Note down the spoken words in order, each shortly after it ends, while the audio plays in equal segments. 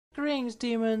Greetings,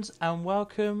 demons, and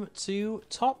welcome to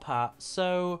Top Hat.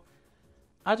 So,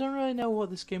 I don't really know what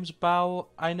this game's about.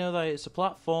 I know that it's a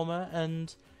platformer,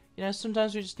 and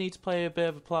sometimes we just need to play a bit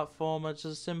of a platformer, just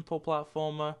a simple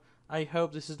platformer. I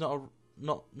hope this is not a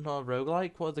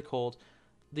roguelike. What are they called?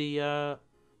 The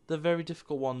very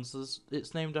difficult ones.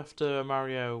 It's named after a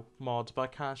Mario mod, but I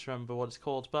can't remember what it's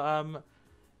called. But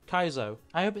Kaizo.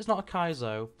 I hope it's not a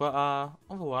Kaizo, but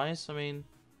otherwise, I mean.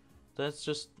 Let's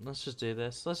just do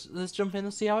this. Let's jump in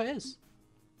and see how it is.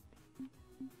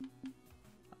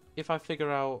 If I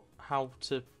figure out how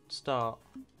to start.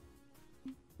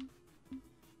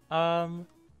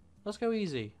 Let's go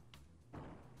easy.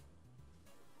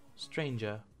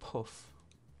 Stranger, puff.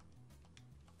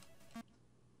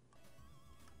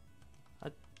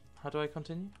 How do I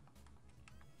continue?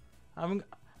 Am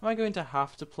I going to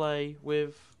have to play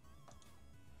with?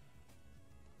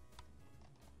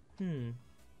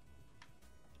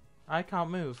 I can't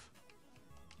move.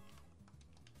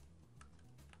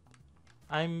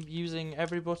 I'm using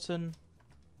every button.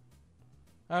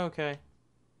 Okay.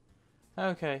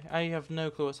 Okay, I have no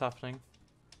clue what's happening.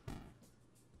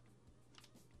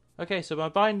 Okay, so my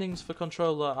bindings for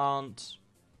controller aren't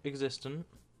existent.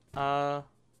 That's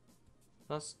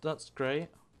great.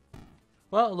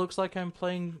 Well, it looks like I'm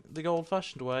playing the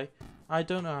old-fashioned way. I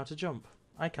don't know how to jump.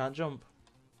 I can't jump.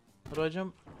 How do I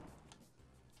jump?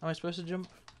 Am I supposed to jump?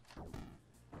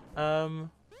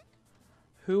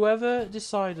 Whoever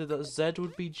decided that Z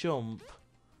would be jump,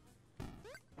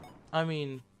 I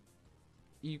mean,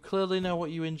 you clearly know what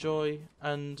you enjoy,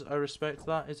 and I respect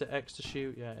that. Is it X to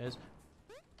shoot? Yeah, it is.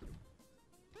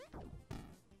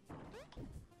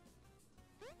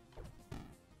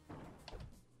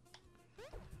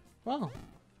 Well,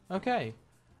 okay.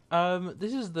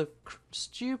 This is the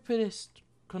stupidest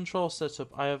control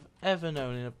setup I have ever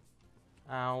known in a...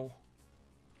 Ow.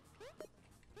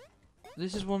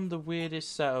 This is one of the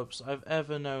weirdest setups I've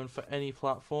ever known for any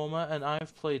platformer, and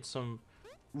I've played some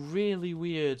really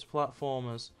weird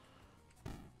platformers.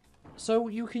 So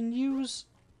you can use...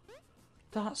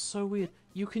 That's so weird.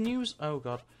 You can use... Oh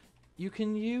god. You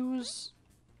can use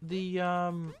the...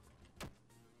 Ow.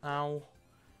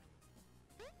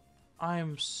 I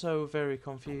am so very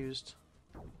confused.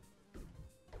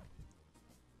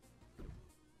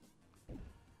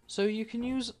 So you can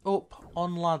use up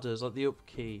on ladders, like the up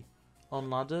key on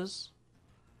ladders,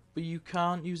 but you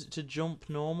can't use it to jump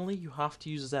normally. You have to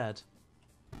use Z.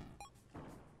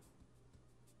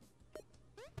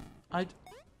 Like,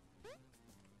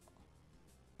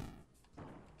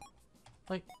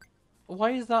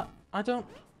 why is that?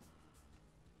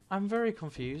 I'm very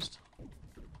confused.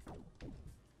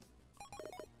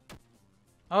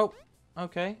 Oh,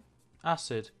 okay.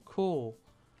 Acid. Cool.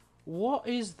 What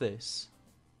is this?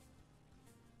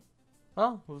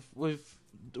 Well, we've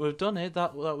done it.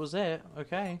 That was it.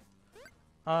 Okay.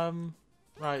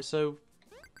 Right. So,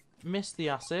 miss the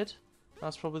acid.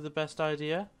 That's probably the best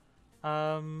idea.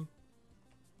 Oh,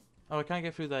 I can't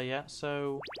get through there yet.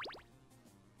 So.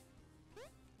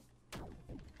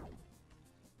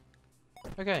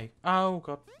 Okay. Oh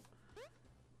god.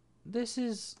 This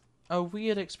is a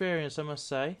weird experience, I must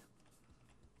say.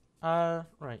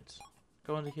 Right.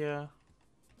 Go under here.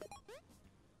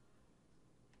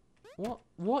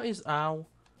 What is ow?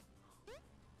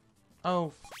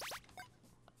 Oh.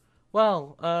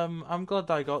 Well, I'm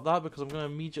glad I got that because I'm gonna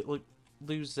immediately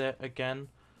lose it again.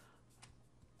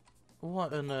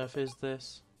 What on earth is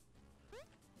this?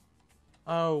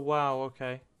 Oh wow,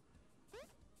 okay.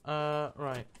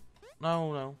 Right.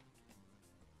 No.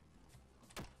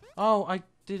 Oh, I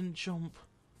didn't jump.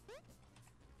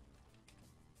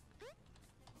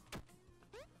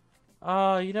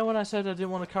 You know when I said I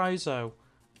didn't want a Kaizo?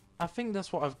 I think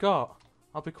that's what I've got.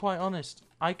 I'll be quite honest.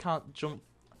 I can't jump.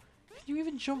 Can you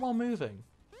even jump while moving?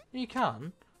 You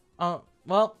can.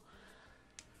 Well.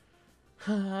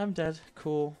 I'm dead.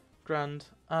 Cool. Grand.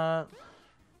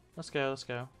 Let's go.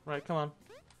 Right, come on.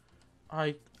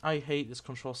 I hate this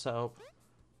control setup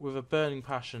with a burning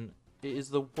passion. It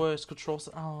is the worst control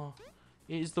set. Oh,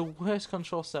 it is the worst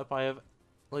control setup I have.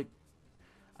 Like,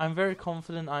 I'm very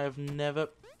confident I have never.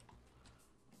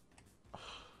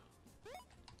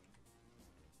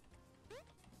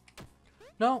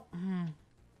 No.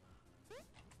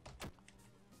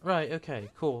 Right.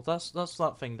 Okay. Cool. That's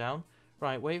that thing down.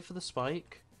 Right. Wait for the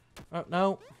spike. Oh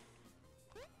no.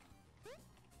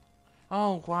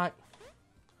 Oh, why?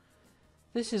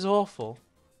 This is awful.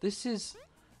 This is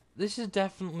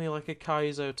definitely like a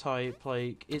Kaizo type.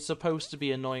 Like, it's supposed to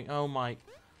be annoying. Oh my.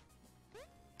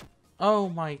 Oh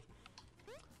my.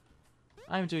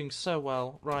 I'm doing so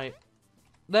well. Right.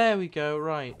 There we go.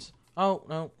 Right. Oh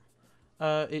no.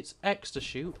 It's X to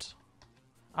shoot.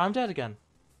 I'm dead again.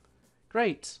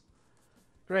 Great.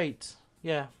 Great.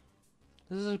 Yeah.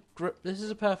 This is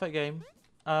a perfect game.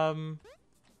 I'm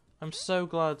so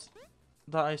glad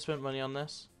that I spent money on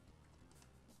this.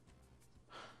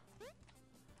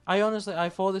 I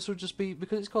thought this would just be,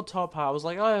 because it's called Top Hat, I was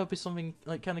like, oh, it'll be something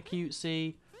like kind of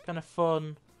cutesy, kind of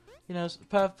fun, you know,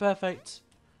 perfect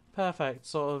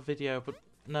sort of video, but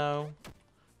no.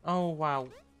 Oh, wow.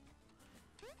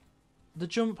 The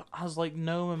jump has like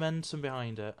no momentum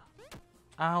behind it.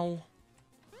 Ow.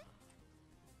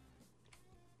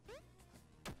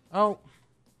 Oh.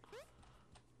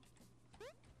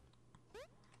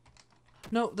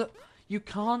 No, you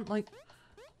can't, like,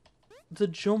 the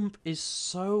jump is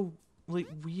so, like,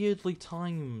 weirdly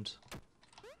timed.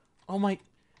 Oh my,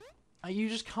 you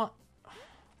just can't,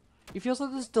 it feels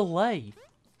like there's delay.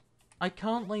 I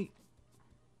can't, like,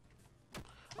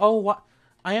 oh, what,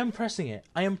 I am pressing it.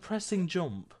 I am pressing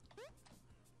jump.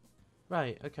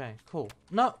 Right, okay, cool.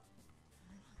 No!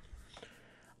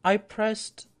 I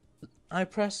pressed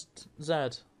Z.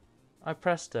 I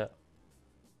pressed it.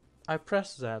 I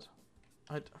pressed Z.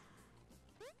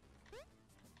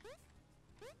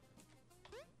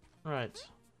 Right.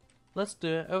 Let's do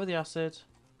it. Over the acid.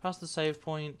 Past the save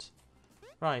point.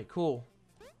 Right, cool.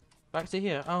 Back to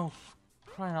here. Oh,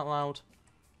 crying out loud.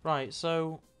 Right,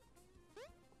 so...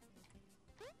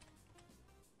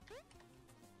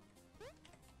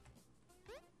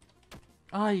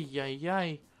 Ay, ay,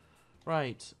 ay.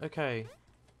 Right, okay.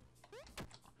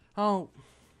 Oh.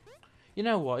 You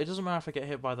know what? It doesn't matter if I get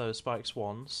hit by those spikes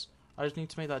once. I just need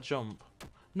to make that jump.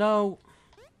 No!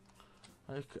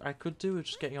 I could do with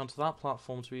just getting onto that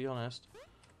platform, to be honest.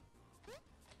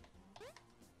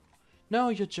 No,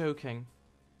 you're joking.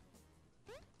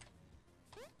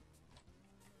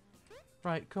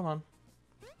 Right, come on.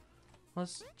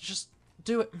 Let's just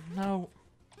do it. No.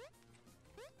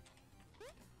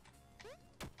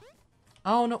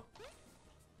 Oh, no.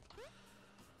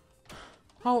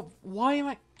 Oh, why am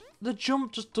I... The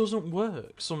jump just doesn't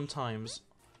work sometimes.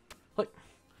 Like,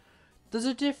 there's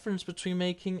a difference between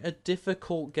making a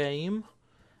difficult game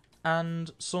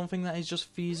and something that is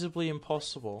just feasibly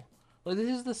impossible. Like, this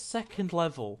is the second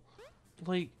level.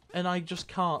 Like, and I just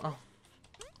can't. Oh.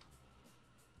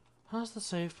 How's the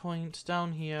save point?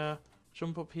 Down here.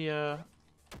 Jump up here.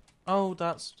 Oh,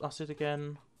 that's it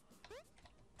again.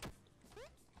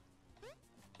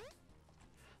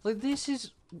 Like, this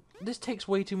takes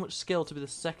way too much skill to be the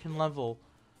second level.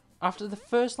 After the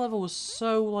first level was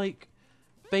so, like,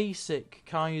 basic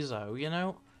Kaizo, you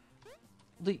know?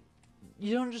 Like,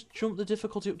 you don't just jump the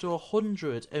difficulty up to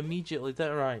 100 immediately.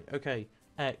 Right, okay.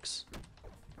 X.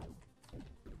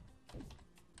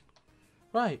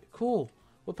 Right, cool.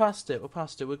 We're past it,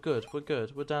 we're good,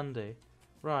 we're dandy.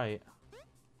 Right.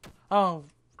 Oh,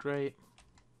 great.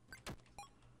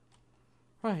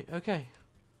 Right, okay.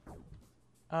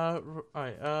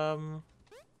 Right,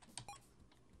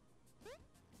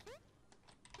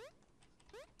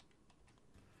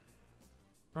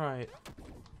 Right.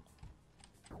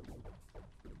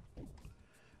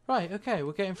 Right, okay,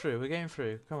 we're getting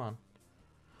through, come on.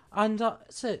 And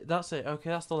that's it, okay,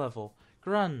 that's the level.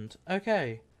 Grand,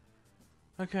 okay.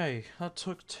 Okay, that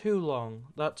took too long.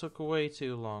 That took way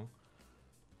too long.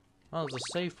 Oh, there's a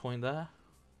save point there.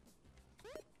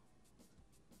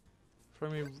 For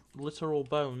me, literal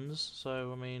bones,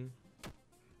 so, I mean...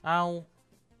 Ow!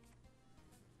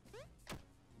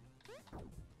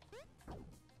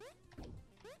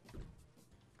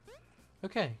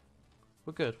 Okay.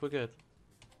 We're good.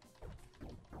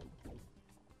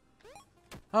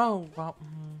 Oh, wow.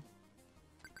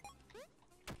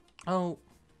 Oh.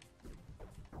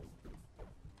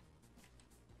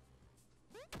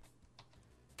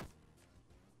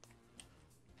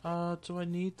 Do I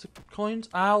need the coins?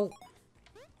 Ow!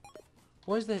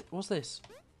 What is this? What's this?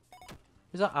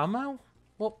 Is that ammo?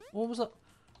 What was that?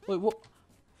 Wait, what?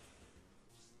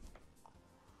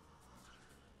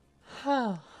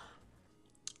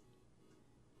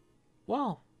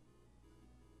 Wow.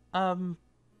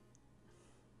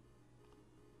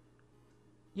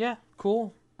 Yeah,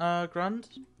 cool. Grand.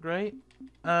 Great.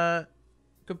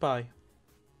 Goodbye.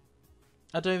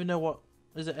 I don't even know what...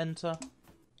 Is it enter?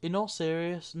 In all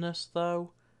seriousness,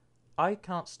 though, I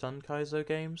can't stand Kaizo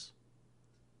games.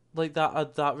 Like, that are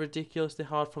that ridiculously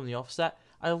hard from the offset.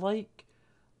 I like...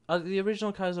 the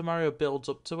original Kaizo Mario builds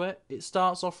up to it. It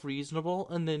starts off reasonable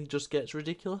and then just gets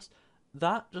ridiculous.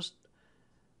 That just...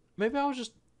 Maybe I'm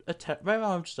just a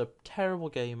terrible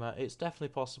gamer. It's definitely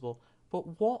possible.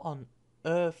 But what on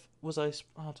earth was I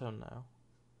don't know.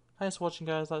 Thanks for watching,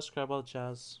 guys. Like, subscribe, all the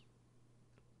jazz.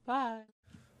 Bye.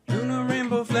 Luna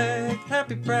rainbow flag,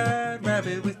 happy pride,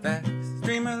 rabbit with axe.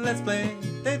 Streamer, let's play,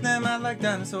 they them out like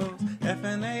dinosaurs.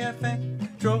 FNA,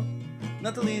 FN, troll,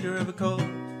 not the leader of a cult.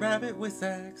 Rabbit with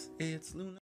axe, it's Luna.